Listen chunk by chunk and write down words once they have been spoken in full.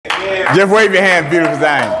Just wave your hand, beautiful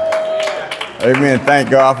thing. Amen. Thank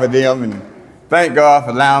God for them, and thank God for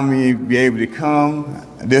allowing me to be able to come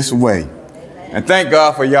this way. And thank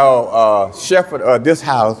God for y'all shepherd of this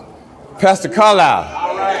house, Pastor Carlyle,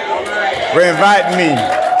 for inviting me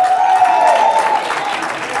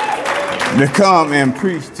to come and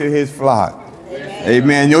preach to his flock.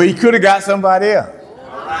 Amen. You know, he could have got somebody else,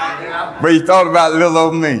 but he thought about little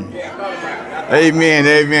old me. Amen.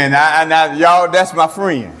 Amen. Y'all, that's my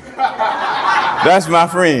friend. That's my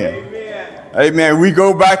friend. Amen. We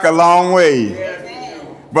go back a long way.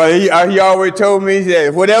 But he always told me, he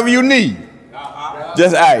said, whatever you need,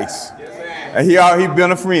 just ask. And he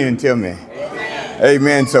been a friend to me.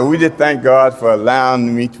 Amen. So we just thank God for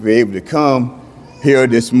allowing me to be able to come here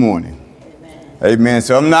this morning. Amen.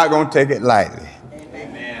 So I'm not going to take it lightly.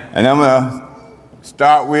 And I'm going to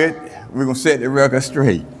start with, we're going to set the record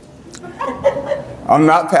straight. I'm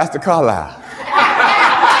not Pastor Carlyle.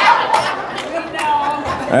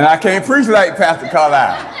 And I can't preach like Pastor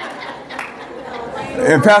Carlyle.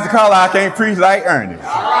 And Pastor Carlyle can't preach like Ernest.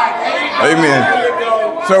 Amen.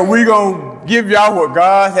 So we're going to give y'all what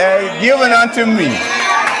God has given unto me.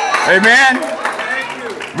 Amen.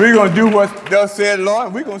 We're going to do what thus said the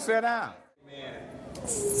Lord. We're going to sit down.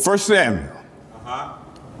 1 Samuel.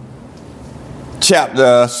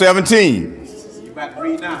 Chapter 17. You about to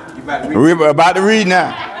read now? We're about to read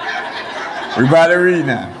now. We're about to read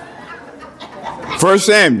now. 1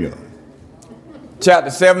 Samuel,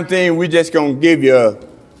 chapter 17, we're just going to give you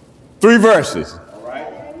 3 verses. All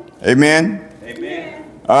right. Amen. Amen.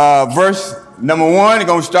 Verse number 1, we're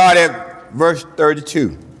going to start at verse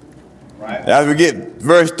 32. Right. As we get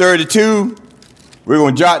verse 32, we're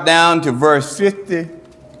going to jot down to verse 50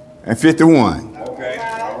 and 51. Okay.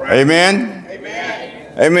 All right. Amen.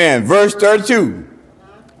 Amen. Amen. Verse 32.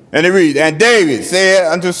 And it reads, and David said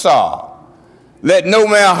unto Saul, let no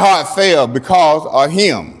man's heart fail because of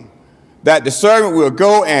him, that the servant will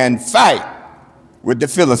go and fight with the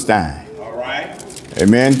Philistine. All right.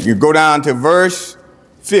 Amen. You go down to verse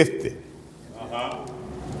 50.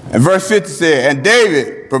 And verse 50 said, and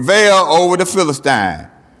David prevailed over the Philistine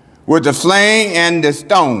with the sling and the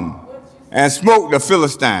stone, and smote the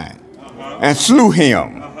Philistine, and slew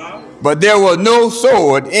him. But there was no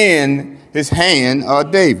sword in his hand of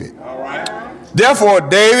David. All right. Therefore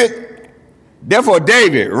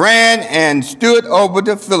David ran and stood over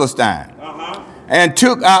the Philistine, and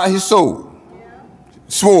took out his sword,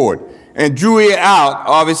 and drew it out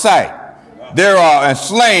of his sight. Thereof, and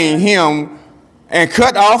slain him, and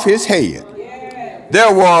cut off his head.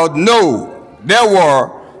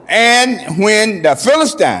 And when the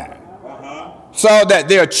Philistine saw that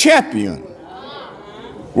their champion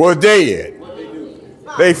was dead,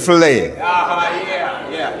 they fled.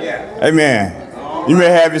 Yeah. Amen. You may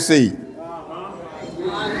have your seat.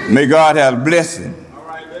 May God have a blessing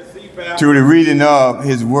to the reading of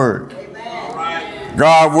his word.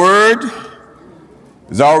 God's word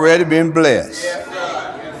has already been blessed.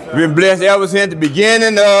 Been blessed ever since the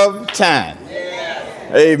beginning of time.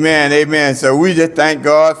 Amen. Amen. So we just thank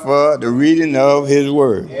God for the reading of his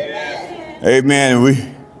word. Amen.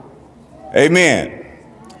 Amen.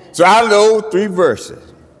 So out of those 3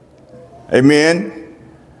 verses, amen,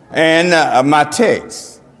 and my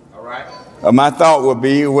text, my thought would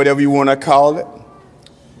be, whatever you want to call it,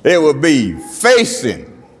 it would be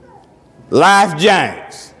facing life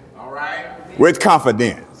giants with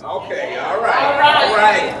confidence. Okay. All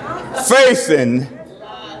right. Facing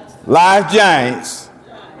life giants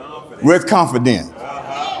with confidence.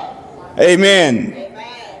 Amen.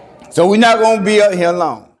 So we're not going to be up here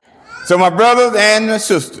long. So my brothers and my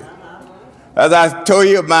sisters, as I told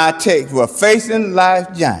you, my text was facing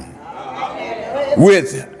life giants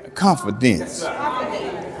with confidence.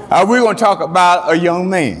 We're going to talk about a young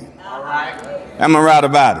man. Am I right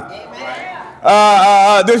about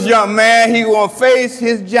it? This young man, he going to face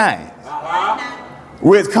his giants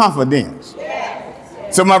with confidence.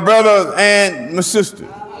 So my brothers and my sisters,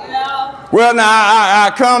 well, now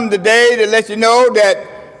I come today to let you know that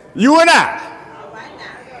you and I,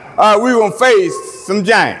 we're going to face some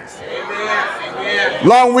giants.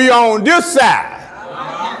 Long we on this side,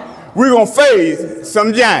 we're going to face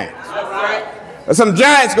some giants. Some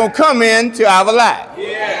giants going to come into our life.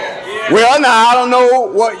 Well, now I don't know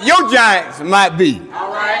what your giants might be.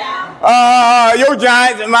 Your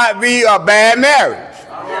giants might be a bad marriage.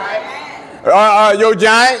 Your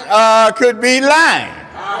giant could be lying.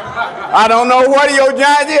 I don't know what your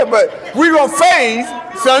giant is, but we're going to face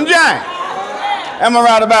some giants. Am I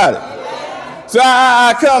right about it? So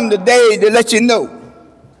I come today to let you know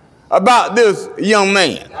about this young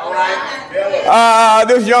man.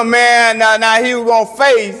 This young man, now he was going to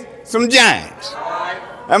face some giants.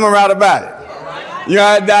 Am I right about it? You know,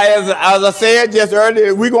 as I said just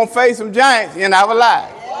earlier, we're going to face some giants in our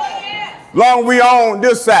lives. Long we on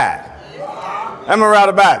this side. Am I right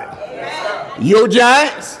about it? Your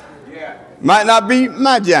giants might not be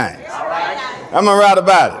my giants. Am I right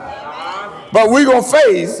about it? But we're going to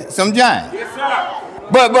face some giants.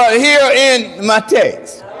 But here in my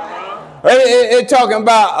text, it's talking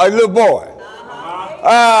about a little boy.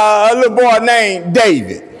 A little boy named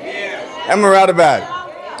David. Am I right about it?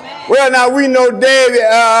 Well, now we know David,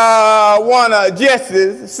 one of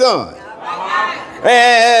Jesse's sons.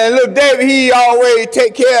 And little David, he always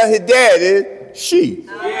take care of his daddy's sheep.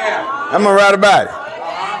 Am I right about it?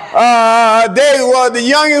 David was the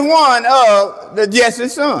youngest one of the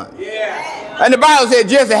Jesse's sons. And the Bible said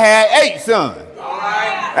Jesse had 8 sons.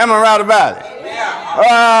 Am I right about it?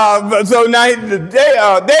 So now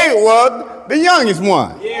David was the youngest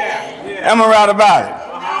one. Am I right about it?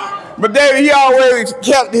 But David, he always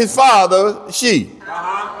kept his father's sheep.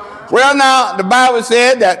 Well, now the Bible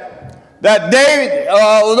said that David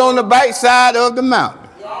was on the backside of the mountain,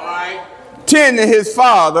 tending his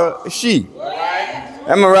father's sheep.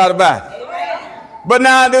 Am I right about it? But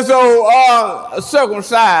now this old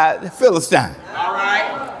circumcised Philistine.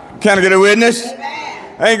 Can I get a witness?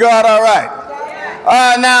 Ain't God all right?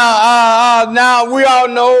 Now we all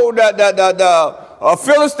know that the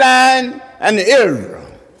Philistine and the Israel,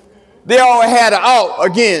 they all had an out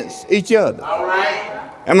against each other.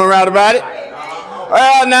 Am I right about it?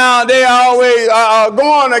 Now they always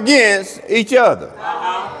going against each other.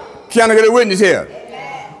 Can I get a witness here?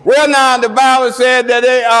 Well, now the Bible said that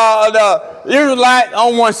they are the Israelites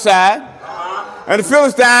on one side and the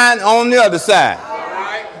Philistine on the other side.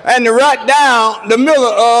 And right down the middle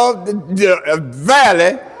of the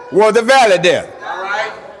valley was the valley there.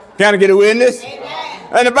 Can I get a witness?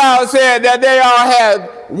 And the Bible said that they all had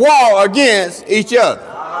war against each other.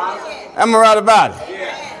 Am I right about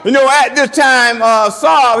it? You know, at this time,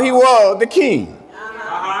 Saul, he was the king.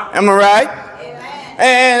 Am I right?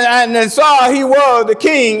 And Saul, he was the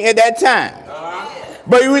king at that time.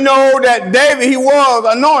 But we know that David, he was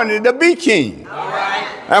anointed to be king.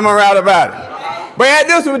 Am I right about it? But at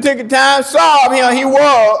this particular time, Saul, he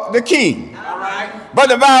was the king. But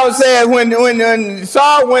the Bible says when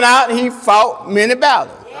Saul went out, he fought many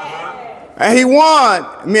battles. And he won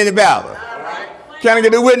many battles. Can I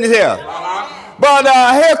get a witness here? But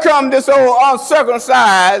here comes this old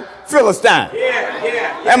uncircumcised Philistine.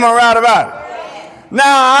 Am I right about it? Now,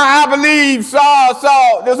 I believe Saul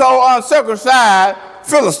saw this old uncircumcised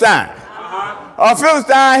Philistine.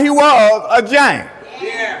 Philistine, he was a giant.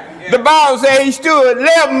 The Bible says he stood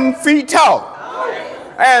 11 feet tall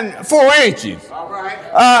and 4 inches.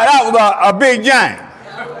 That was a big giant.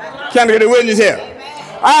 Can I get a witness here?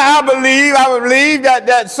 I believe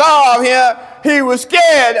that Saul here, he was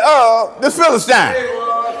scared of the Philistine.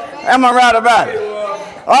 Am I right about it?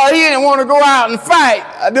 He didn't want to go out and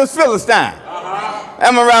fight this Philistine.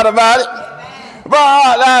 Am I right about it?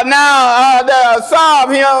 But now Saul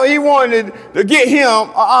here, he wanted to get him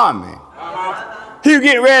an army. He was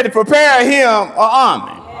getting ready to prepare him an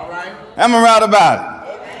army. Am I right about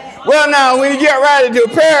it? Well, now, when he get ready to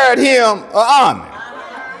prepare him an army,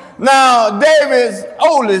 now David's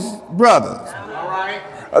oldest brothers,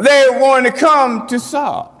 they wanted to come to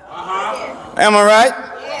Saul. Am I right?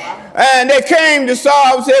 And they came to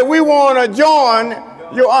Saul and said, we want to join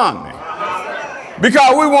your army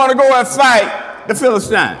because we want to go and fight the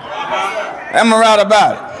Philistine. Am I right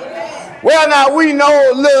about it? Well, now, we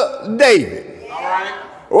know little David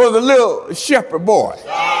was a little shepherd boy.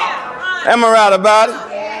 Am I right about it?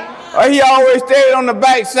 He always stayed on the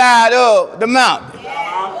backside of the mountain,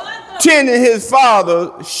 tending his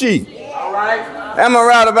father's sheep. Am I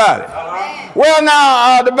right about it? Well,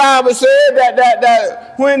 now, the Bible said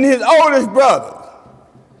that when his oldest brother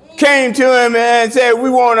came to him and said, we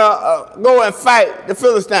want to go and fight the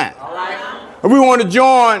Philistine. We want to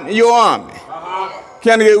join your army.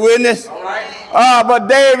 Can I get a witness? But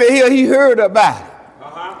David, he heard about it.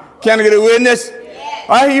 Can I get a witness?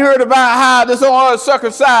 He heard about how this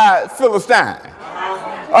uncircumcised Philistine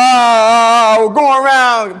was going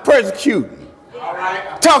around persecuting,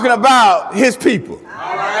 talking about his people.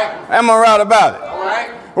 Am I right about it?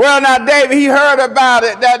 Well, now David, he heard about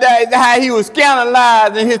it, that how he was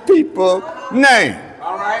scandalizing his people's name.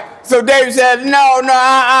 So David said, no,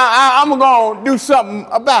 I'm going to do something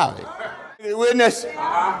about it. Witness,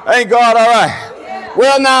 ain't God all right?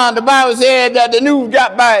 Well, now the Bible said that the news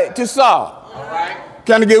got back to Saul.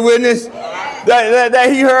 Can I get witness? That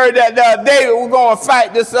he heard that David was going to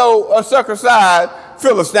fight this old circumcised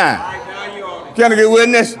Philistine. Can I get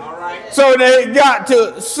witness? So they got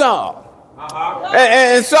to Saul.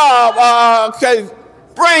 And Saul says,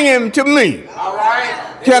 bring him to me. All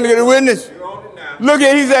right. Can I get a witness? Look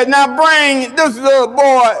at, he said, now bring this little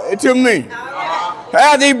boy to me.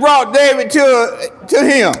 After he brought David to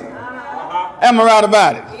him. Am I right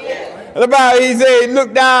about it? The Bible, he said,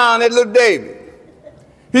 look down at little David.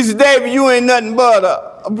 He said, David, you ain't nothing but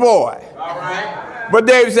a boy. All right. But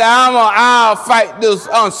David said, I'll fight this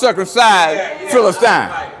uncircumcised Philistine.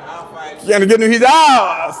 Can I get him? He said,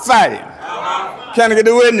 I'll fight him. Can I get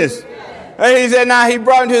the witness? And he said, now he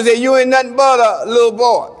brought him to him and said, you ain't nothing but a little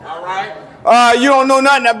boy. All right. You don't know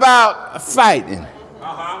nothing about fighting.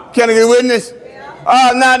 Can I get a witness?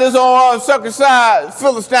 Now this old uncircumcised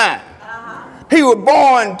Philistine. He was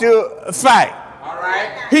born to fight. All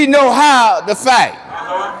right. He know how to fight.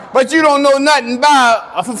 But you don't know nothing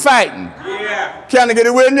about fighting. Yeah. Can I get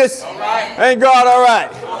a witness? All right. Ain't God all right?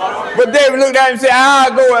 But David looked at him and said,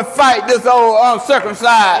 I'll go and fight this old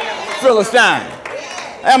uncircumcised Philistine.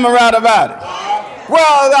 Am I right about it?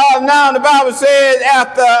 Well, now the Bible says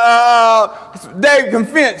after David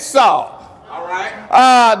convinced Saul All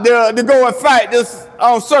right. to go and fight this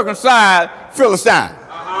uncircumcised Philistine.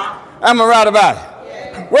 Am I right about it?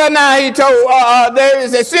 Well, now he told David, he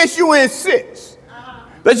said, since you insist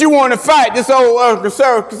that you want to fight this old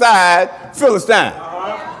uncircumcised Philistine,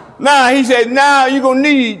 now he said, now you're going to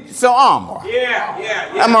need some armor.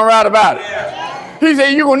 Yeah. Am I right about it? Yeah. He said,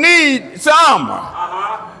 you're going to need some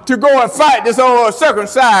armor to go and fight this old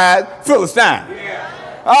circumcised Philistine.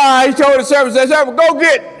 Yeah. He told the servant, go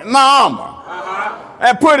get my armor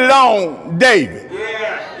and put it on David.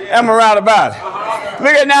 Yeah. Am I right about it?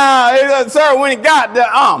 Look at now, sir, when he got the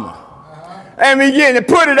armor and began to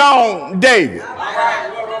put it on David.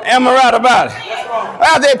 Am I right about it?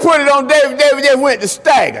 After they put it on David, David just went to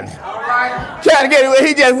staggering. Can't get it,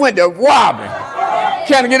 he just went to wobbling.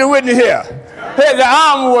 Can't get a witness here. The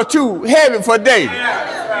armor was too heavy for David.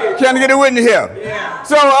 Can't get a witness here.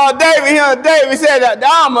 So David said that the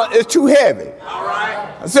armor is too heavy.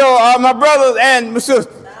 So my brothers and my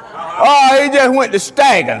sisters, he just went to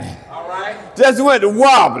staggering. Just went to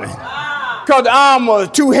wobbling. Because the armor was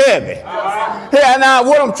too heavy. Here now,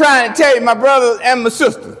 what I'm trying to tell you, my brothers and my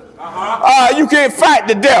sisters, you can't fight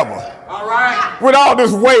the devil with all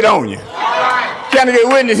this weight on you. Can I get a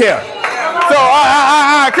witness here? So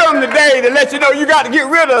I come today to let you know you got to get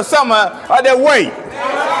rid of some of that weight.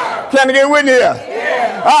 Can I get a witness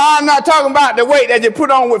here? I'm not talking about the weight that you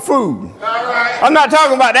put on with food. I'm not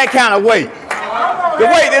talking about that kind of weight. The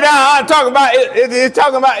weight that I'm talking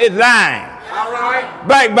about is lying,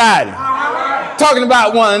 backbiting, talking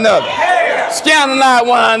about one another, scandalizing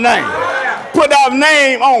one another, put our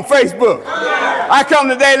name on Facebook. I come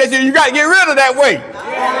today and let you got to get rid of that weight.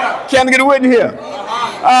 Can I get a witness here?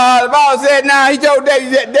 The Bible said, now he told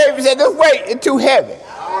David said, this weight is too heavy.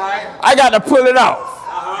 I got to pull it off.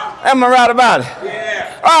 Am I right about it?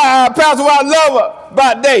 Pastor, what I love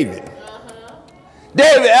about David.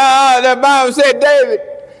 David, the Bible said David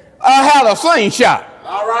had a slingshot.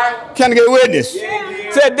 All right. Can I get a witness?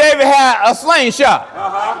 Said David had a slingshot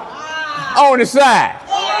on the side.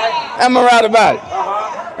 Am I right about it?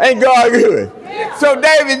 Ain't God good? So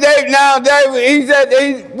David, he said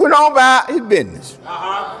he went on about his business.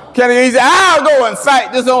 He said, I'll go and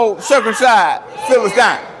fight this old circumcised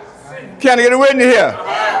Philistine. Can I get a witness here?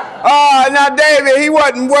 Now David, he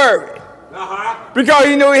wasn't worried. Because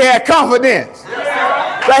he knew he had confidence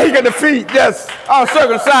that he could defeat this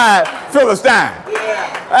uncircumcised Philistine.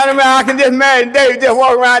 And I can just imagine David just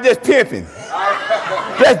walking around just pimping,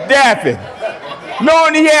 just dapping,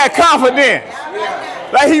 knowing he had confidence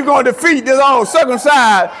that he was going to defeat this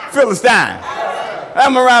uncircumcised Philistine.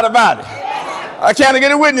 Am I right about it? Can I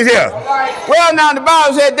get a witness here? Well, now the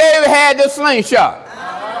Bible said David had this slingshot.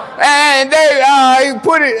 And David, he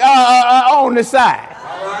put it on the side.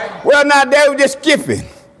 Well, now they were just skipping,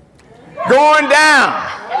 going down.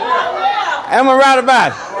 Am I right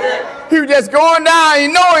about it? He was just going down,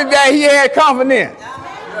 and knowing that he had confidence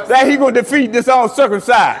that he going to defeat this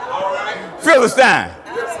uncircumcised Philistine.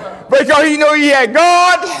 Because he knew he had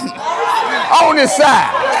God on his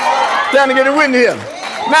side. Trying to get a witness here.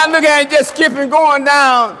 Now look at him just skipping, going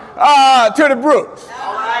down to the brooks.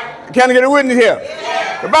 Can I get a witness here?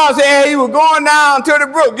 The Bible said he was going down to the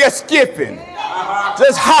brook, just skipping,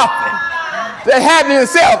 just hopping, just having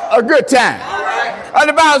himself a good time. And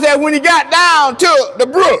the Bible said when he got down to the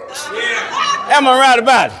brooks, am I right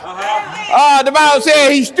about it? The Bible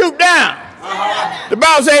said he stooped down. The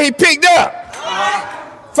Bible said he picked up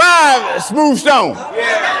 5 smooth stones.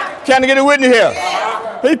 Can I get a witness here?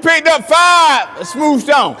 He picked up 5 smooth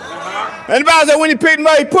stones. And the Bible said when he picked them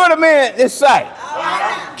up, he put them in his sight.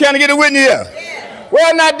 Can I get a witness here? Yeah.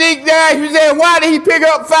 Well, now, Deacon, you said, why did he pick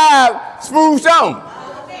up 5 smooth stones?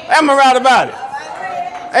 Am I right about it?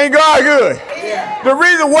 Ain't God good? Yeah. The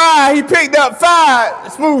reason why he picked up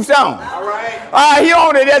 5 smooth stones. All right. He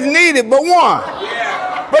only doesn't need it but 1.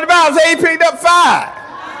 Yeah. But the Bible says he picked up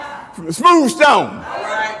 5 smooth stones.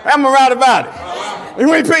 Right. Am I right about it? And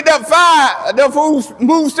when he picked up 5, the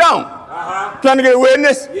smooth stones. Trying to get a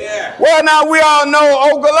witness? Yeah. Well, now we all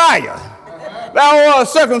know Goliath. That was a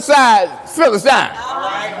circumcised Philistine.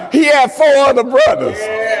 Right. He had 4 other brothers.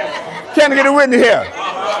 Yeah. Can I get a witness here?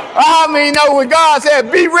 I mean, when God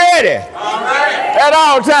said, be ready at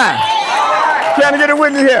all times. Can I get a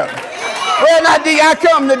witness here? Well, now, D, I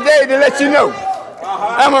come today to let you know.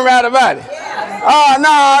 Am I right about it?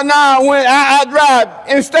 No, when I drive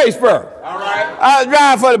in Statesboro. I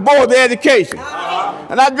drive for the Board of Education.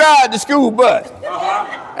 And I drive the school bus.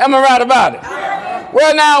 Am I right about it?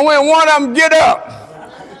 Well, now, when one of them get up,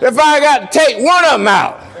 if I got to take one of them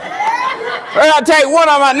out, I got to take one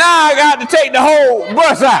of them out, now I got to take the whole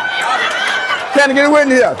bus out. Can I get a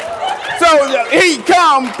witness here? So he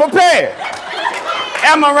come prepared.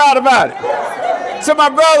 Am I right about it? So my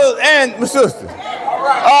brothers and my sisters,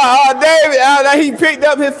 David, he picked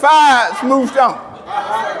up his 5 smooth stones.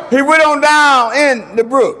 He went on down in the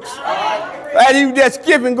brooks. And he was just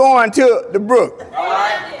skipping going to the brook.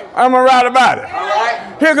 Am I right about it?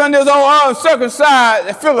 Here comes this old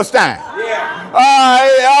uncircumcised Philistine.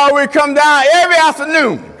 He always come down every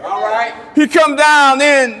afternoon. He come down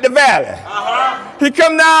in the valley. He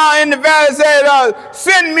come down in the valley and said,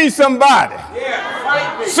 send me somebody.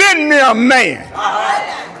 Send me a man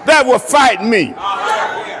that will fight me.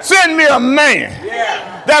 Send me a man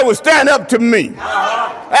that will stand up to me.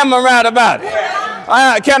 Am I right about it?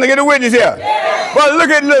 Can I get a witness here? But look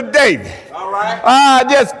at little David.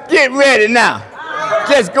 Just get ready now.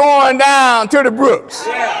 Just going down to the brooks.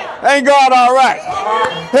 Ain't God all right?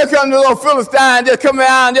 Here comes the little Philistine just coming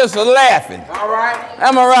down just laughing.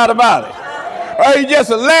 Am I right about it? He just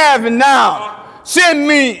laughing now. Send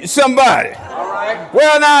me somebody.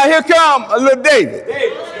 Well, now here come a little David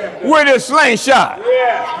with his slingshot.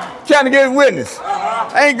 Trying to get a witness.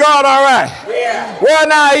 Ain't God all right? Well,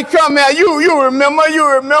 now he come here. You remember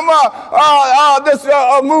this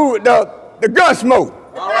movie, the Gunsmoke.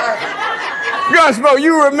 Gunsmoke.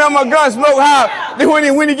 You remember Gunsmoke? How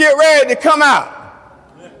when he get ready to come out.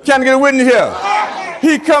 Trying to get a witness here.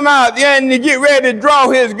 He come out and he get ready to draw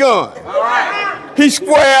his gun. He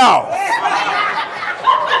square off.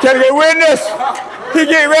 Can I get a witness? He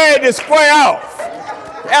get ready to square off.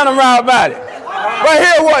 And I'm right about it. But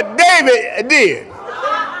here's what David did.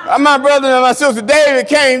 My brother and my sister, David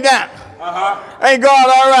came down. Ain't God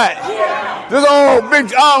all right? This old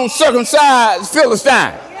big uncircumcised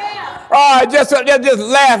Philistine. Just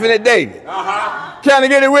laughing at David. Can I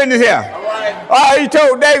get a witness here? He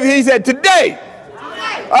told David, he said, today,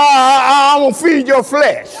 I'm going to feed your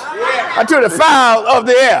flesh to the fowls of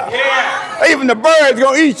the air. Even the birds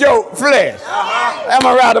going to eat your flesh. Am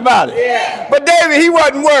I right about it? But David, he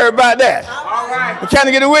wasn't worried about that. Can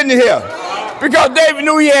I get a witness here? Because David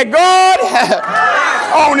knew he had God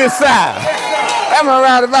on his side. Am I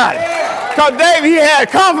right about it? Because David, he had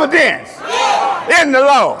confidence in the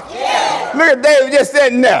Lord. Look at David just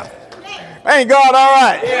standing there. Ain't God all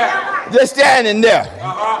right? Just standing there.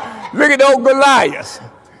 Look at those Goliaths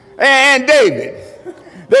and David.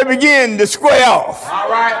 They begin to square off.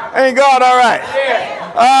 Ain't God all right?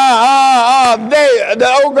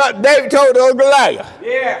 David told the old Goliath.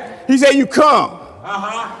 He said, you come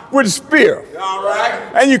with the spear.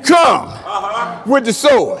 And you come with the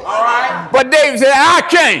sword. But David said, I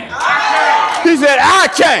came. He said, I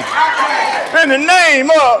came in the name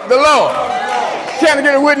of the Lord. Can I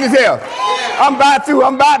get a witness here? I'm about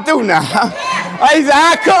through now. He said,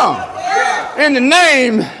 I come in the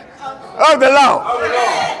name of the Lord.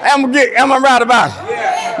 Am I right about it?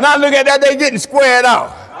 Now look at that, they getting squared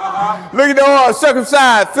off. Look at the old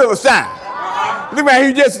circumcised Philistine. Look at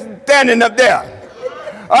he just standing up there.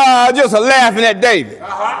 Just laughing at David.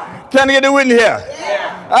 Can I get a witness here?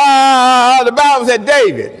 The Bible said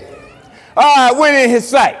David went in his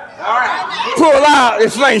sight. Pulled out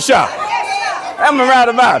his slingshot. Am I right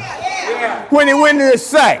about it? When he went in his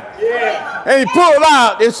sight. And he pulled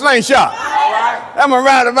out his slingshot. Am I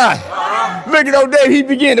right about it? Look at old David, he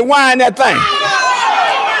began to wind that thing.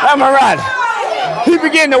 Am I right? He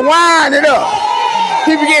began to wind it up.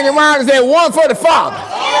 He began to wind and say, one for the Father,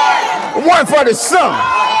 one for the Son,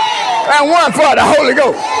 and one for the Holy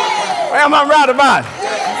Ghost. Am I right about it?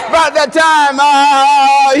 About that time,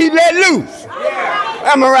 he let loose.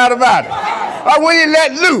 Am I right about it? When he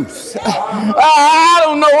let loose. I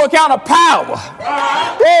don't know what kind of power.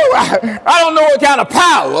 I don't know what kind of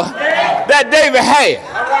power that David had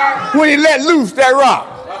when he let loose that rock.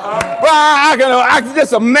 But I can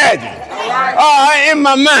just imagine in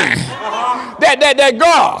my mind that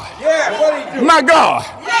God, my God,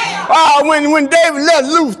 when David let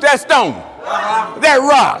loose that stone, that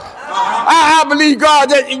rock, I believe God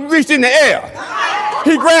that he reached in the air.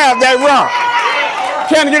 He grabbed that rock.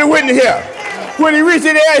 Can I get a witness here? When he reached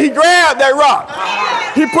in the air, he grabbed that rock.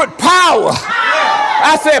 He put power.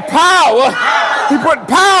 I said power. He put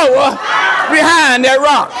power behind that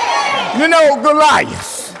rock. You know,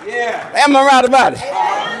 Goliath. Am I right about it?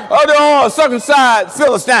 Oh, the uncircumcised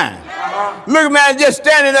Philistine. Look at man just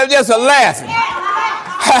standing up just laughing.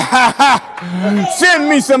 Send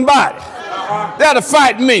me somebody that'll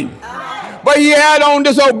fight me. But he had on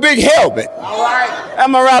this old big helmet.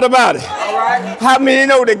 Am I right about it? How many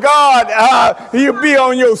know that God, he'll be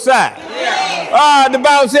on your side? The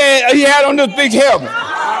Bible said he had on this big helmet.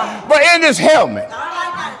 But in this helmet,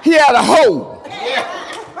 he had a hole.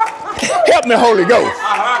 Help me, Holy Ghost.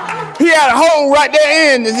 He had a hole right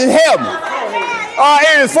there in his helmet.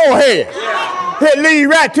 In his forehead. It lead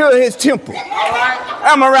right to his temple.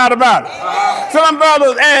 Am I right about it? So my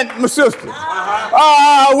brothers and my sisters,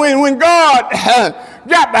 when God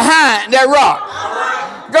got behind that rock,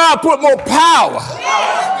 God put more power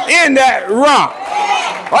in that rock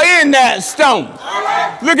or in that stone.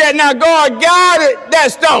 Look at now, God guided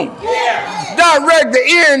that stone directly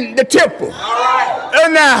in the temple,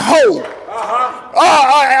 in that hole,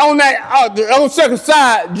 on that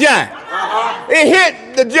uncircumcised giant. It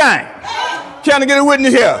hit the giant. Can I get a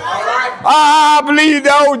witness here? I believe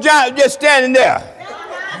the old giant just standing there.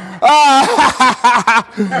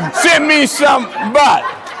 Send me somebody.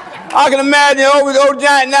 I can imagine over the old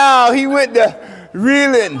giant now, he went to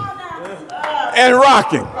reeling and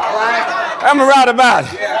rocking. Am I right about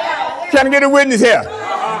it? Can I get a witness here?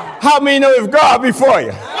 How many know if God be for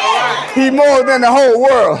you, he more than the whole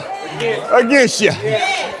world against you?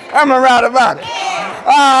 Am I right about it?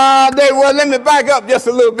 Let me back up just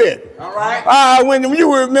a little bit. When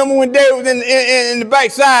you remember when David was in the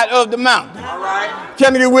backside of the mountain.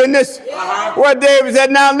 Can I get a witness? What David said,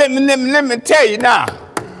 now let me tell you now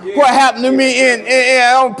what happened to me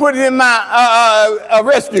I'll put it in my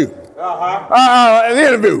rescue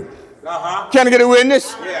interview. Can I get a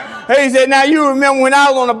witness? He said, now you remember when I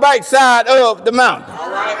was on the backside of the mountain.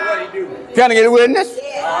 Can I get a witness? He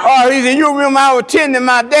said, you remember I was tending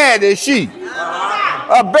my daddy's sheep.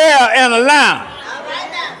 A bear and a lion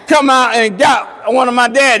come out and got one of my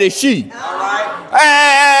daddy's sheep.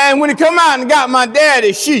 And when he come out and got my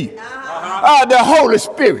daddy's sheep, the Holy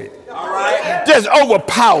Spirit just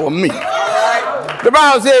overpowered me. The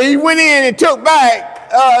Bible said he went in and took back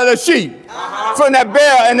the sheep from that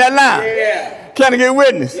bear and that lion. Can I get a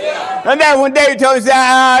witness? And that's when David told me,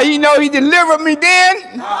 he delivered me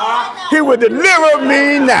then, he will deliver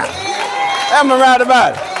me now. Am I right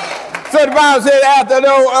about it? So the Bible said after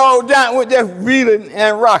the old giant went just reeling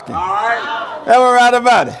and rocking. Am I right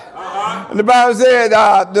about it? And the Bible said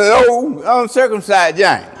the old uncircumcised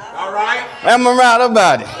giant. Am I right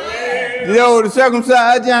about it? The old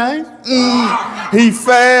circumcised giant, he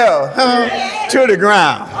fell to the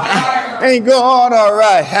ground. Ain't God all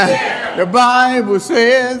right? The Bible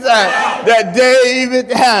says that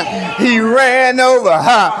David, he ran over.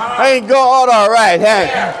 Ain't God all right?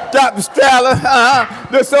 Dr. Stella,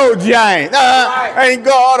 this old giant. Ain't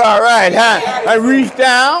God all right? I reached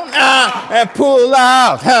down and pulled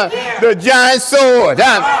out the giant's sword.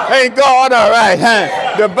 Ain't God all right?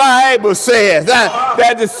 The Bible says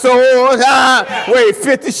that the sword weighed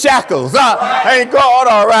 50 shekels. Ain't God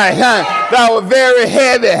all right? That was very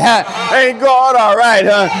heavy. Ain't God all right?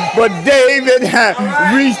 But David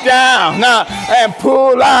reached down and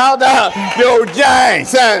pulled out the old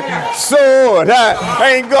giant's sword.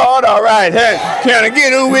 Ain't God all right? Can I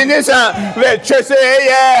get a witness? Let church say,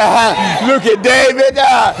 yeah. Look at David,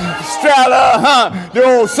 Strata, the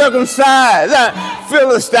old circumcised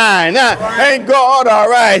Philistine. Ain't God all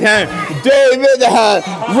right? David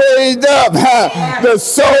raised up the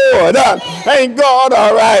sword. Ain't God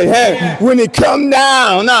all right? When he come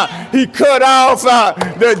down, he cut off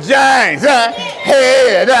the giant's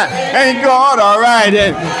head. Ain't God all right?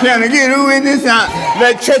 Can I get a witness?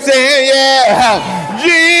 Let church say, yeah.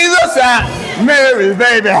 Jesus, Mary's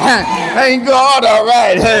baby. Ain't God all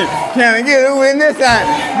right? Can I get a witness?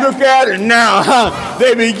 Look at it now.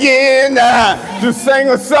 They begin to sing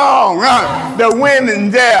a song. The women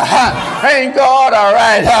there, ain't God all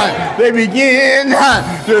right? They begin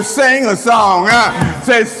to sing a song.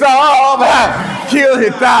 Say, Saul killed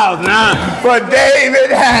his 1,000, but David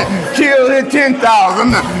killed his 10,000.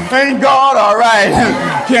 Ain't God all right?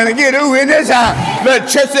 Can I get a witness? The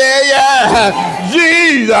church say, yeah,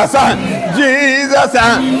 Jesus, Jesus,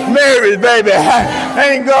 Mary's baby.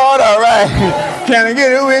 Ain't God all right? Can I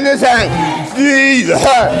get a witness? Jesus,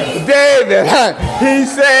 David, he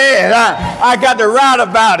said, I got to write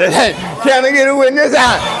about it. Can I get a witness?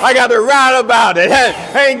 I got to write about it.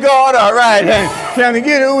 Ain't God all right? Can I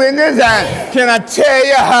get a witness? Can I tell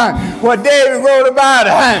you what David wrote about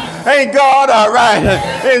it? Ain't God all right?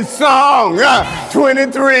 In Psalm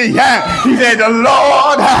 23, he said, the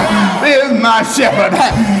Lord is my shepherd,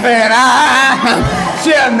 and I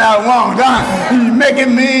shall not want. He's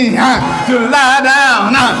making me to lie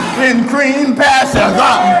down in green pastures.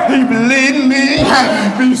 He's leading me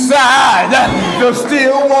beside the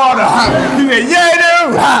still water. He said, yea,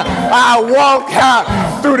 do I walk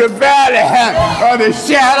through the valley of the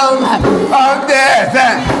shadow of death,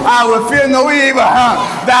 I will fear no evil.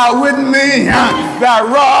 Thou with me, thy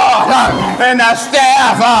rod and thy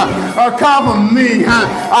staff comfort me.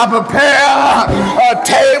 I prepare a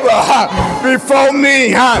table before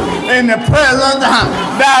me in the presence of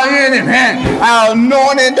thy enemy. I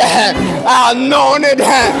anointed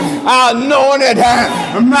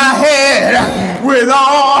my head with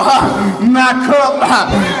all my cup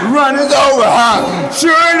runneth over.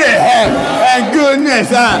 Surely and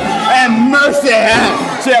goodness and mercy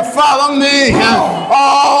shall follow me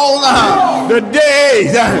all the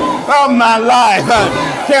days of my life.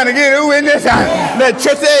 Can I get a witness? The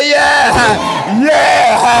church say, yeah,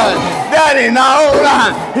 yeah. That ain't all.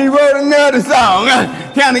 He wrote another song.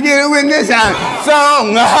 Can I get a witness?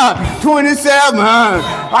 Song 27.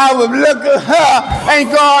 I was looking,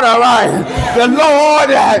 ain't God all right? The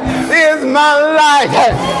Lord is my light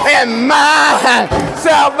and my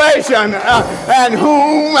salvation, and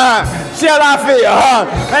whom shall I fear?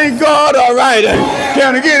 Ain't God all right?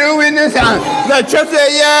 Can I get a witness? The church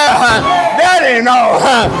said, yeah, that ain't all.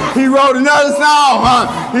 He wrote another song.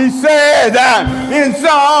 He said in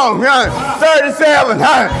Psalm 37,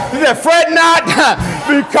 he said, fret not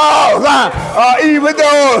because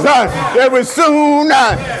evildoers they will soon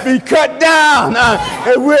be cut down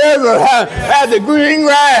and wither as the green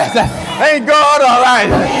grass. Ain't God all right?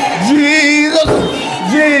 Jesus,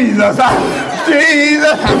 Jesus,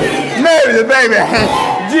 Jesus, Mary the baby,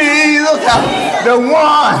 Jesus, the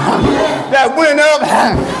one that went up,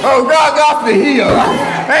 oh God, off the hill.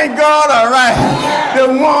 Ain't God all right? The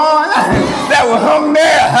one that was hung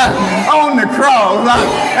there on the cross.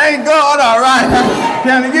 Ain't God all right?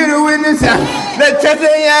 Can I get a witness? They touched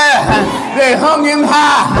him, yeah. They hung him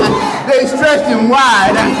high. They stretched him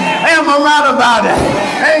wide. Am I right about it?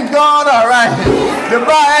 Ain't God all right? The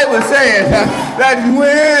Bible says that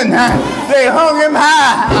when they hung him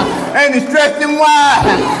high and they stretched him wide,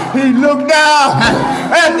 he looked down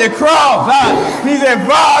at the cross. He said,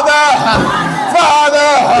 Father, Father,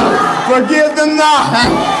 forgive them not.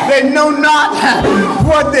 They know not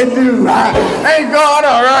what they do. Ain't God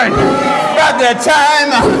all right? About that time,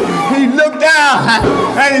 he looked down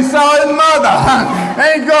and he saw his mother.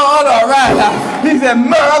 Ain't God all right? He said,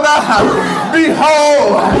 Mother,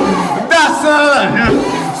 behold thy son.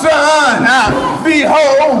 Son,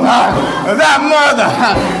 behold thy mother.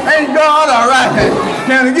 Ain't God all right?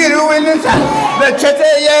 Can I get a witness? The church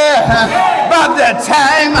said, yeah. About that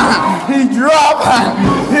time, he dropped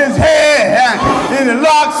his head in the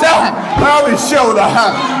locks of his shoulder.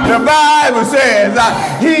 The Bible says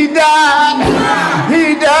he died,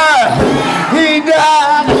 he died, he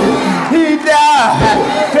died, he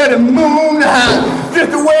died till the moon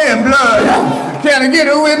just away in blood. Can I get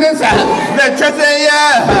a witness? That church say,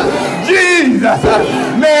 yeah, Jesus,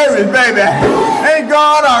 Mary's baby. Ain't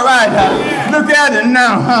God all right? Look at it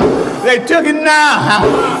now. They took it now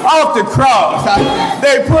off the cross.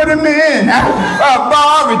 They put him in a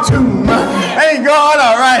borrowed tomb. Ain't God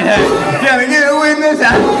all right? Can I get a witness?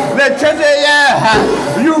 That church say, yeah,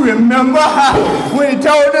 you remember when he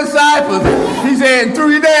told the disciples, he said, in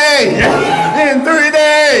 3 days,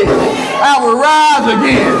 I will rise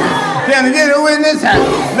again. Can I get a witness?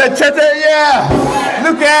 The church said, yeah.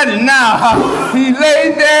 Look at it now. He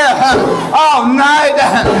laid there all night,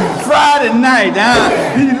 Friday night.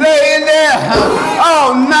 He laid there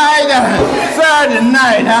all night, Saturday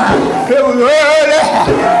night. It was early.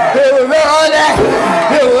 It was early.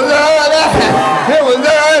 It was early. It was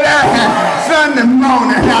early. Sunday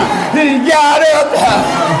morning. He got up.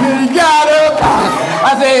 He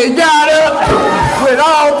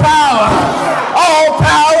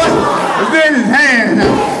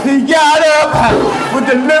up with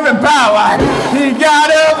delivering power. He got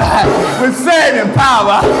up with saving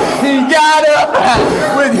power. He got up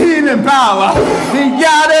with healing power. He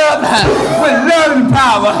got up with loving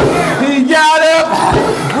power. He got up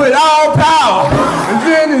with all power. It's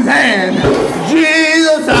in his hand.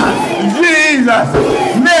 Jesus, Jesus,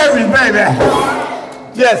 Mary's baby.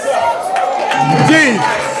 Yes, Jesus,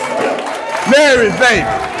 Mary's baby.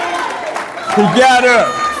 He got up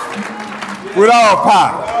with all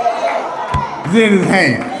power. It's in his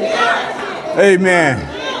hand. Amen.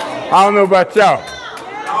 I don't know about y'all.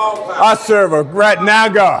 I serve a right now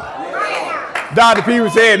God. Dr. People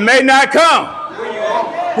said it may not come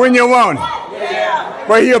when you want it,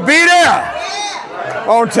 but he'll be there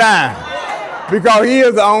on time because he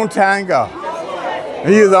is the on-time God.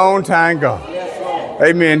 He is the on-time God.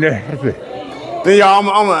 Amen. That's it. Then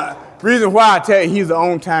y'all, reason why I tell you he's the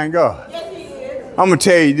on-time God. I'm going to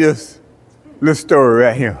tell you this little story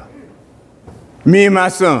right here. Me and my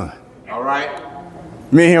son. All right.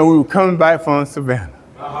 Me and him, we were coming back from Savannah.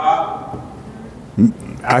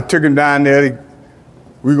 I took him down there.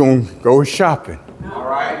 We going to go shopping. All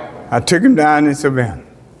right. I took him down in Savannah.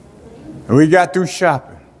 And we got through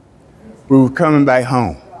shopping. We were coming back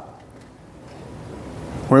home.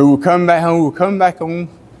 When we were coming back home, we were coming back on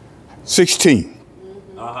 16.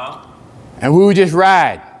 And we were just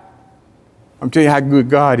riding. I'm telling you how good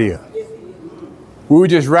God is. We were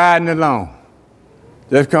just riding along.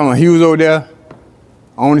 Just coming. He was over there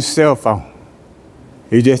on his cell phone.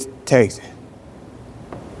 He just texted.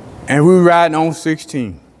 And we were riding on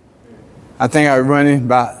 16. I think I was running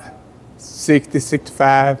about 60,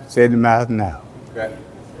 65, 70 miles an hour. Okay.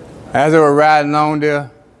 As I was riding along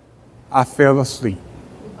there, I fell asleep.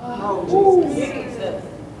 I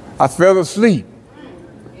fell asleep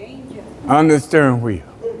under the steering wheel.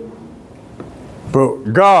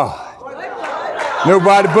 But God,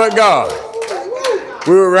 nobody but God.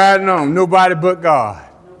 We were riding on, nobody but God.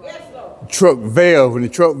 The truck veiled. When the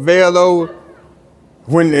truck veiled over,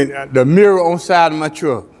 when the mirror on the side of my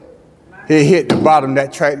truck, it hit the bottom of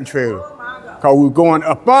that tractor trailer. Because we were going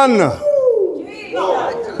up under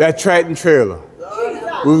that tractor trailer.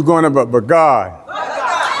 We were going up, but God.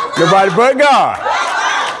 Nobody but God.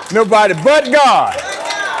 Nobody but God.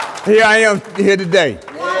 Here I am here today.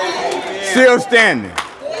 Still standing.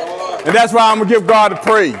 And that's why I'm going to give God the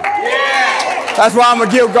praise. That's why I'm going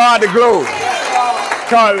to give God the glory.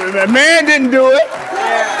 Because man didn't do it.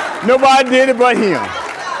 Nobody did it but him.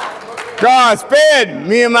 God spared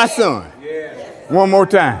me and my son. One more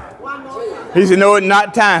time. He said, no, it's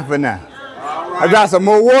not time for now. I got some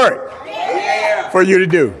more work for you to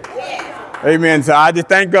do. Amen. So I just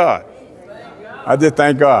thank God. I just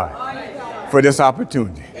thank God for this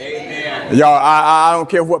opportunity. Y'all, I don't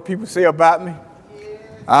care what people say about me.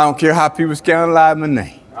 I don't care how people scandalize my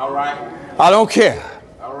name. All right. I don't care.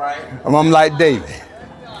 All right. I'm like David.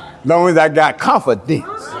 As long as I got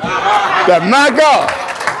confidence that my God,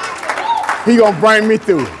 he going to bring me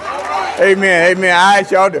through. Amen. Amen. I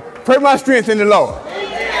ask y'all to pray my strength in the Lord.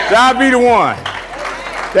 That I'll be the one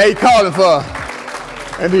that he calling for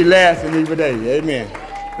and be lasting me today. Amen.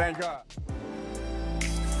 Thank God.